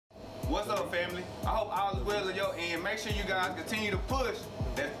What's up, family? I hope all is well on your end. Make sure you guys continue to push.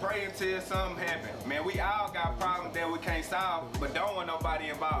 Let's pray until something happens. Man, we all got problems that we can't solve, but don't want nobody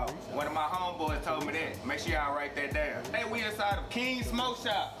involved. One of my homeboys told me that. Make sure y'all write that down. Hey, we inside of King Smoke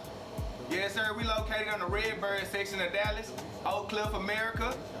Shop. Yes, sir. We located on the Redbird section of Dallas, Oak Cliff,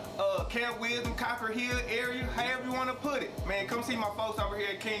 America. Camp Wisdom, Copper Hill area, however you want to put it. Man, come see my folks over here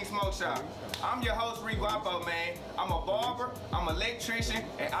at King Smoke Shop. I'm your host, Guapo, man. I'm a barber, I'm an electrician,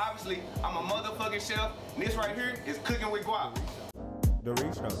 and obviously, I'm a motherfucking chef. And this right here is Cooking with Guap. The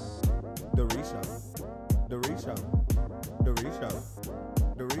reshow, the reshow, the reshow, the reshow,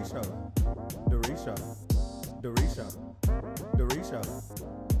 the reshow, the reshow, the reshow, the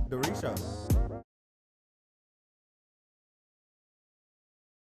reshow, the reshow.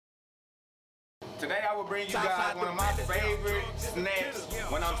 Today I will bring you guys one of my favorite snacks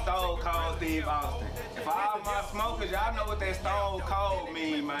when I'm Stone Cold Steve Austin. If all my smokers, y'all know what that Stone Cold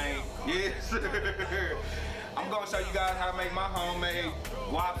mean, man. Yes. I'm gonna show you guys how to make my homemade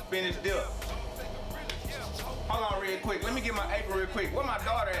guap spinach dip. Hold on real quick. Let me get my apron real quick. Where my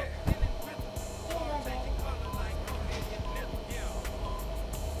daughter at?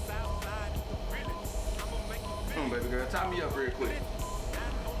 Come on, baby girl. Tie me up real quick.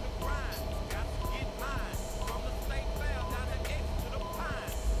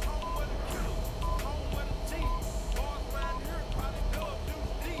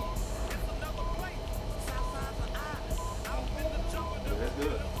 That's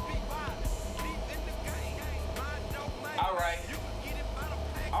good. Alright.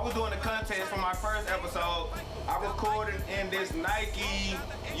 I was doing a contest for my first episode. I recorded in this Nike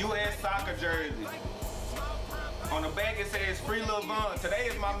US soccer jersey. On the back it says Free Lil Von. Today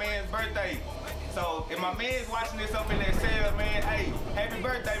is my man's birthday. So if my man's watching this up in that cell, man, hey, happy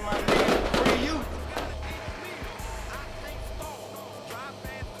birthday, my man. Free you.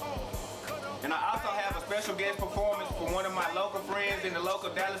 And I also have a special guest performance for one of my local friends in the local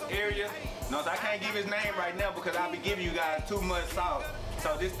Dallas area. No, I can't give his name right now because I'll be giving you guys too much sauce.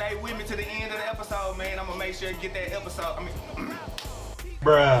 So just stay with me to the end of the episode, man. I'm gonna make sure you get that episode.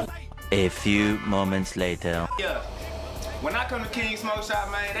 Bruh. A few moments later. Yeah. When I come to King Smoke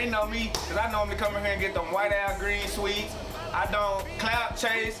Shop, man, they know me because I normally come in here and get them white out green sweets. I don't clout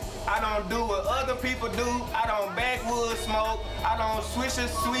chase. I don't do what other people do. I don't backwood smoke. I don't Swisher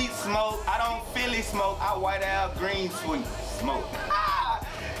sweet smoke. I don't Philly smoke. I white out green sweet smoke.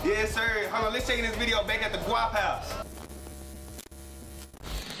 Yes, sir. Hold on, let's check this video back at the Guap house.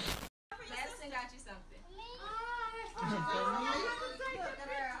 Madison got you something.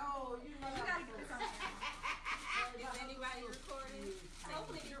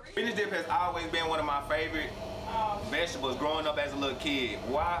 Spinach dip has always been one of my favorite vegetables growing up as a little kid.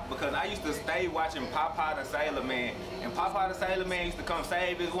 Why? Because I used to stay watching Popeye the Sailor Man. And Popeye the Sailor Man used to come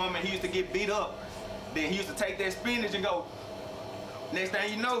save his woman. He used to get beat up. Then he used to take that spinach and go, next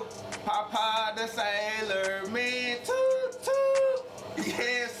thing you know, Popeye the Sailor Man, toot toot.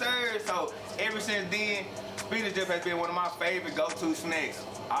 Yes, sir. So ever since then, spinach dip has been one of my favorite go-to snacks.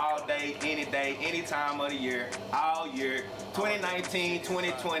 All day, any time of the year, all year, 2019,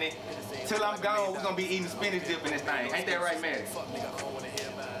 2020. Till I'm gone, we're gonna be eating spinach dip in this thing. Ain't that right, man?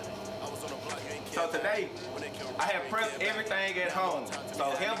 So today, I have prepped everything at home. So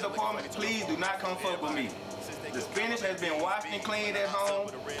health department, please do not come fuck with me. The spinach has been washed and cleaned at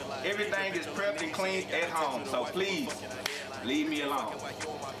home. Everything is prepped and cleaned at home. So please, leave me alone.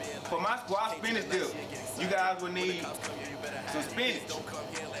 For my guap spinach dip, you guys will need some spinach.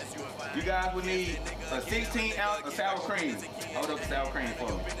 You guys will need a 16 ounce of sour cream. Hold up the sour cream for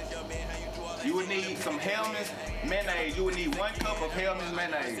me. You would need some Hellmann's mayonnaise. You would need 1 cup of Hellmann's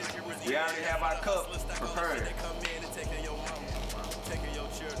mayonnaise. We already have our cup prepared.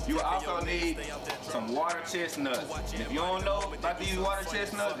 You will also need some water chestnuts. And if you don't know about these water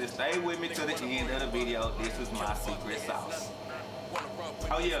chestnuts, just stay with me to the end of the video. This is my secret sauce.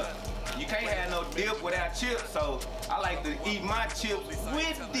 Oh yeah, you can't have no dip without chips, so I like to eat my chips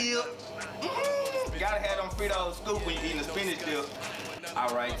with dip. Gotta have them Fritos scoop when you're eating the spinach dip.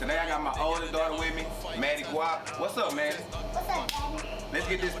 Alright, today I got my oldest daughter with me, Maddie Guap. What's up, Maddie? What's up, Daddy? Let's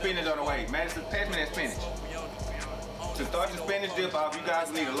get this spinach on the way. Maddie, pass me that spinach. To start your spinach dip off, you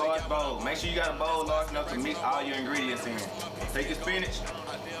guys need a large bowl. Make sure you got a bowl large enough to mix all your ingredients in. Take your spinach.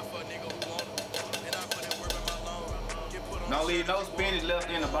 Don't leave no spinach left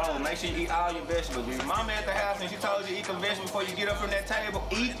in the bowl. Make sure you eat all your vegetables. When your mama at the house and she told you to eat them vegetables before you get up from that table,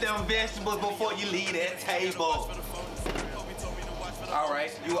 eat them vegetables before you leave that table.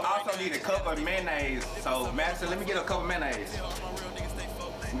 Alright, you will also need a cup of mayonnaise. So, Madison, let me get a cup of mayonnaise.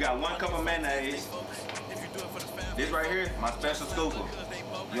 We got 1 cup of mayonnaise. This right here, my special scooper.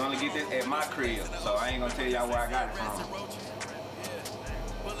 You only get this at my crib, so I ain't gonna tell y'all where I got it from.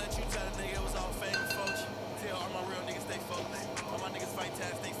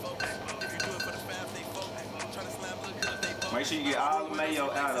 Make sure you get all the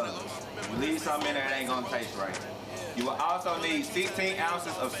mayo out of it. You leave something in there that ain't gonna taste right. You will also need 16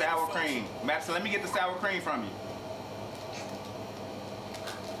 ounces of sour cream. Madison, let me get the sour cream from you.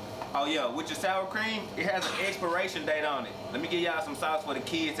 Oh yeah, with your sour cream, it has an expiration date on it. Let me give y'all some sauce for the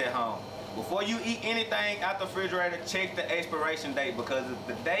kids at home. Before you eat anything out the refrigerator, check the expiration date, because if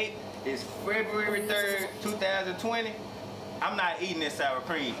the date is February 3rd, 2020, I'm not eating this sour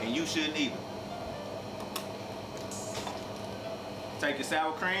cream, and you shouldn't either. Take your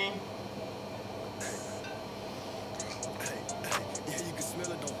sour cream. Yeah, you can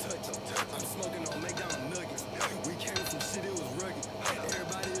smell it, don't touch it. I'm smoking on McDonald's nuggets. We came from shit, it was rugged.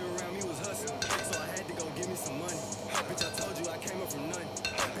 Everybody around me was hustling, so I had to go get me some money. Bitch, I told you I came up from nothing.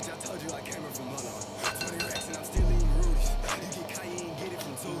 Bitch, I told you I came up from nothing. 20 racks and I'm still eating Rudy's. You get cayenne, get it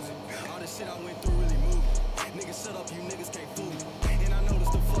from Tuesday. All the shit I went through really moved. Niggas, shut up, you niggas can't fool me. And I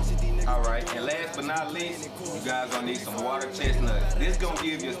noticed the fuck shit these niggas. Alright, and last but not least, you guys gonna need some water chestnuts. This gonna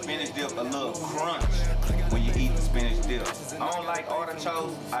give your spinach dip a little crunch when you eat the spinach dip. I don't like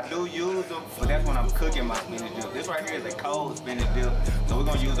artichokes. I do use them, but that's when I'm cooking my spinach dip. This right here is a cold spinach dip, so we're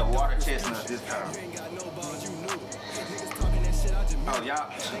gonna use a water chestnut this time. Oh,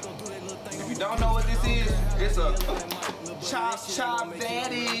 y'all, if you don't know what this is, it's a chop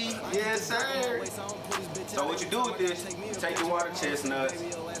daddy. Yes, sir. So what you do with this, you take your water chestnuts,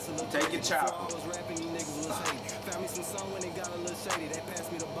 you take your chopper.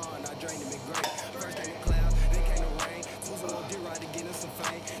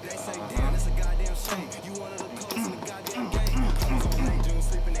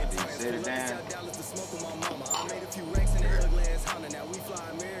 Set it down.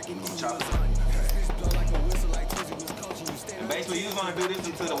 And basically, you're gonna do this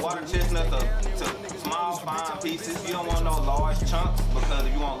until the water chestnuts are to small, fine pieces. You don't want no large chunks, because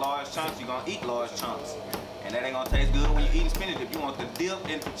if you want large chunks, you're gonna eat large chunks, and that ain't gonna taste good when you're eating spinach dip. You want the dip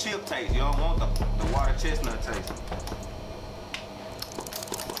and the chip taste. You don't want the water chestnut taste.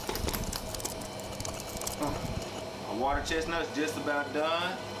 Our water chestnut's just about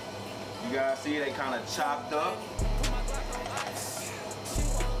done. You guys see they kind of chopped up.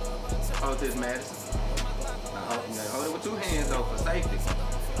 Hold this, Madison. Now hold it with 2 hands though for safety.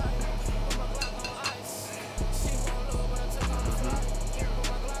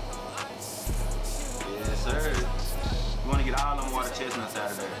 Yes, sir. You want to get all them water chestnuts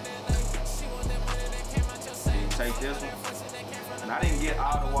out of there. Then you take this one. And I didn't get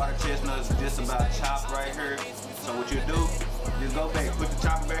all the water chestnuts just about chopped right here. So what you do, just go back, put the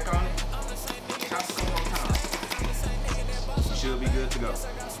chopper back on it. Chop it one more time. You should be good to go.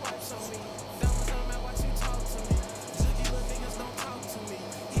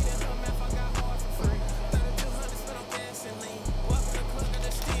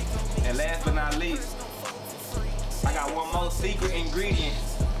 And last but not least, I got one more secret ingredient.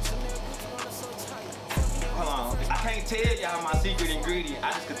 Hold on, I can't tell y'all my secret ingredient.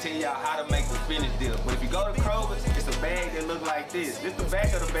 I just can tell y'all how to make the spinach dip. But if you go to Kroger's, it's a bag that looks like this. This is the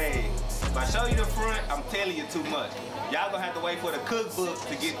back of the bag. If I show you the front, I'm telling you too much. Y'all gonna have to wait for the cookbook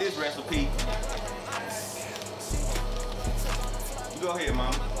to get this recipe. You go ahead,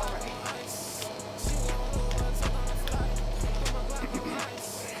 mama.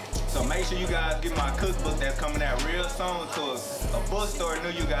 So make sure you guys get my cookbook that's coming out real soon to a bookstore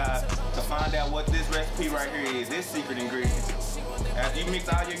near you guys to find out what this recipe right here is, this secret ingredient. After you mix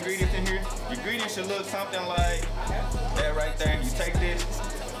all your ingredients in here, your ingredients should look something like that right there. You take this,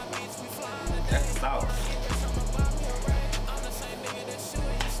 that's the sauce.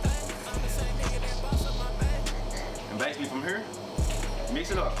 And basically from here,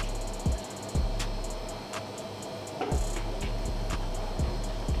 mix it up.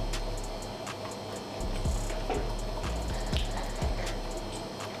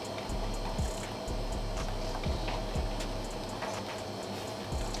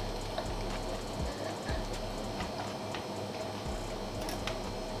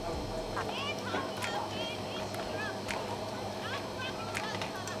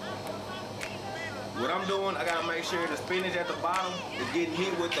 What I'm doing, I gotta make sure the spinach at the bottom is getting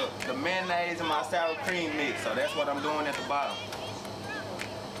hit with the mayonnaise and my sour cream mix. So that's what I'm doing at the bottom.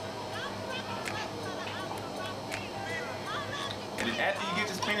 And then after you get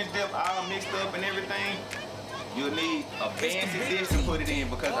the spinach dip all mixed up and everything, you'll need a fancy dish to put it in,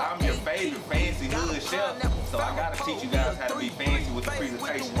 because I'm your favorite fancy hood chef. So I gotta teach you guys how to be fancy with the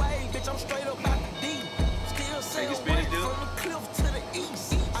presentation. Take your spinach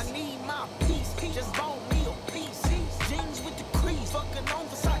dip.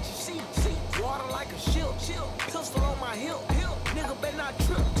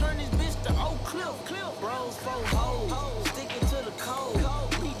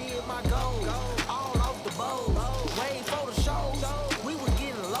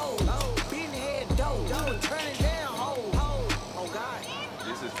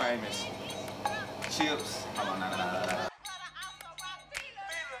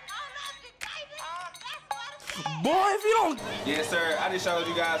 Boy, if you don't... Yes, sir. I just showed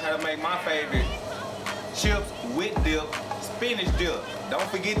you guys how to make my favorite chips with dip, spinach dip. Don't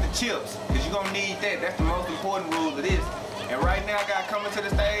forget the chips, because you're going to need that. That's the most important rule of this. And right now, I got coming to the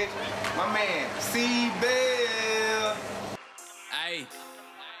stage, my man, C-Bell. Hey.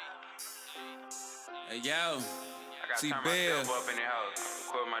 Hey, yo. C-Bell.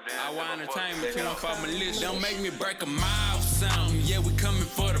 I want entertainment, 215 militia. Don't make me break a mile sound. Yeah, we coming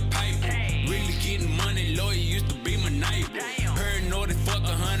for the paper. Really getting money, lawyer used to be my neighbor. Heard Nordic fuck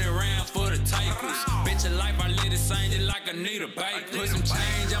 100 rounds for the takers. Bitch, a life I live the same just like I need a bake. Put some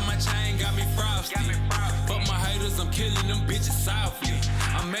change on my chain, got me frosty. Fuck my haters, I'm killing them bitches softly.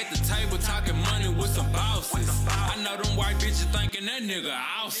 I'm at the table talking money with some bosses. I know them white bitches thinking that nigga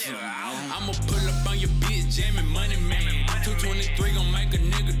awesome. I'ma pull up on your bitch, jamming money, man. 223 gon' make a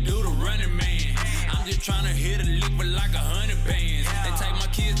nigga do the running, man. I'm just tryna hit a lick for like 100 bands. They take my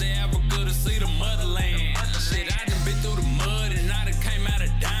kids to Africa to see the motherland. Shit, I done been through the mud and I done came out a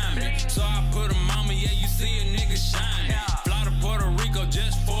diamond. So I put a mama, yeah, you see a nigga shining. Fly to Puerto Rico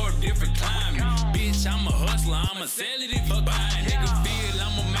just for a different climate. Bitch, I'm a hustler, I'ma sell it if you buying. Nigga feel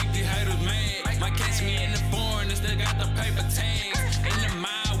I'ma make these haters mad. Might catch me in the foreign and still got the paper tags. In the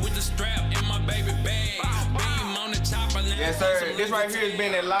mile with the strap in my baby bag. Beam on the chopper. Yes, sir. This right here has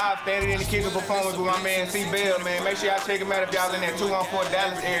been a live Standing in the Kitchen performance with my man C-Bell, man. Make sure y'all check him out if y'all in that 214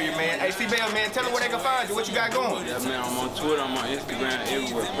 Dallas area, man. Hey, C-Bell, man, tell them where they can find you. What you got going? Yeah, man, I'm on Twitter, I'm on Instagram,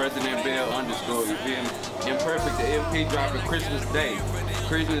 everywhere. President Bell _ you feel me? Imperfect, the LP dropping Christmas Day.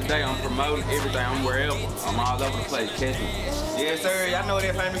 Christmas Day, I'm promoting everything. I'm wherever. I'm all over the place. Catch me. Yes, sir. Y'all know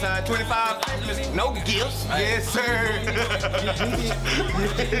that famous sign. 25, no gifts. Yes, sir.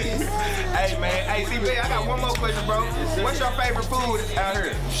 Hey, man. Hey, C-Bell, I got one more question, bro. What's your favorite food out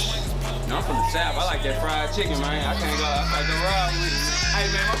here? I'm from the South. I like that fried chicken, man. I can't go wrong with it.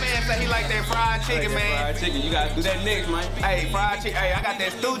 Hey, man, my man said he like that fried chicken, man. Fried chicken. You gotta do that next, man. Hey, fried chicken. Hey, I got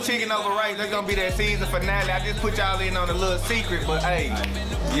that stewed chicken over right. That's gonna be that season finale. I just put y'all in on a little secret, but hey,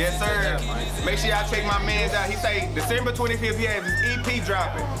 yes, sir. Make sure y'all check my man's out. He say December 25th, he has his EP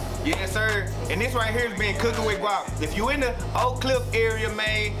dropping. Yes, sir. And this right here has been Cooking with Guap. If you in the Oak Cliff area,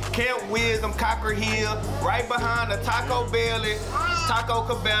 man, Camp Wisdom, Cocker Hill, right behind the Taco Belly, Taco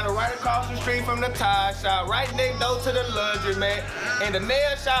Cabana, right across the street from the tire shop, right next door to the laundry, man, and the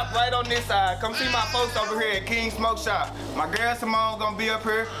nail shop right on this side. Come see my folks over here at King Smoke Shop. My girl Simone gonna be up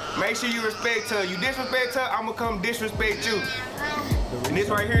here. Make sure you respect her. You disrespect her, I'm gonna come disrespect you. And this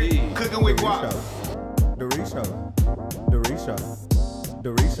right here, Cooking with Guap. The Reshow. The Reshow. The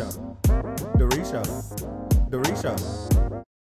Reshow. The Reshow. The Reshow.